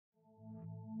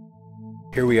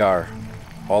Here we are,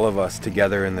 all of us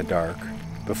together in the dark,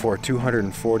 before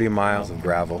 240 miles of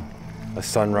gravel, a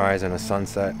sunrise and a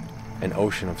sunset, an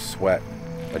ocean of sweat,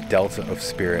 a delta of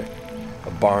spirit,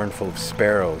 a barn full of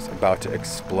sparrows about to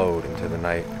explode into the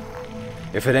night.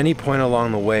 If at any point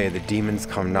along the way the demons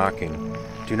come knocking,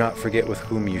 do not forget with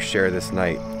whom you share this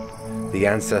night, the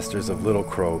ancestors of Little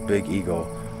Crow, Big Eagle,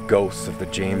 ghosts of the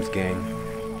James Gang.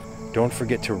 Don't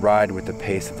forget to ride with the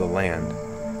pace of the land.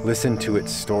 Listen to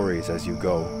its stories as you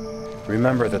go.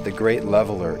 Remember that the great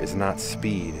leveler is not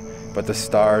speed, but the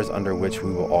stars under which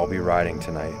we will all be riding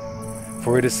tonight.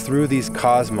 For it is through these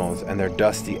cosmos and their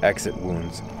dusty exit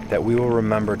wounds that we will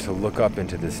remember to look up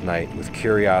into this night with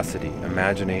curiosity,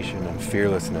 imagination, and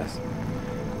fearlessness.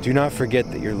 Do not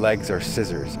forget that your legs are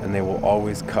scissors and they will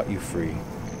always cut you free.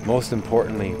 Most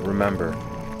importantly, remember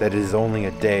that it is only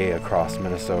a day across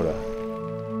Minnesota.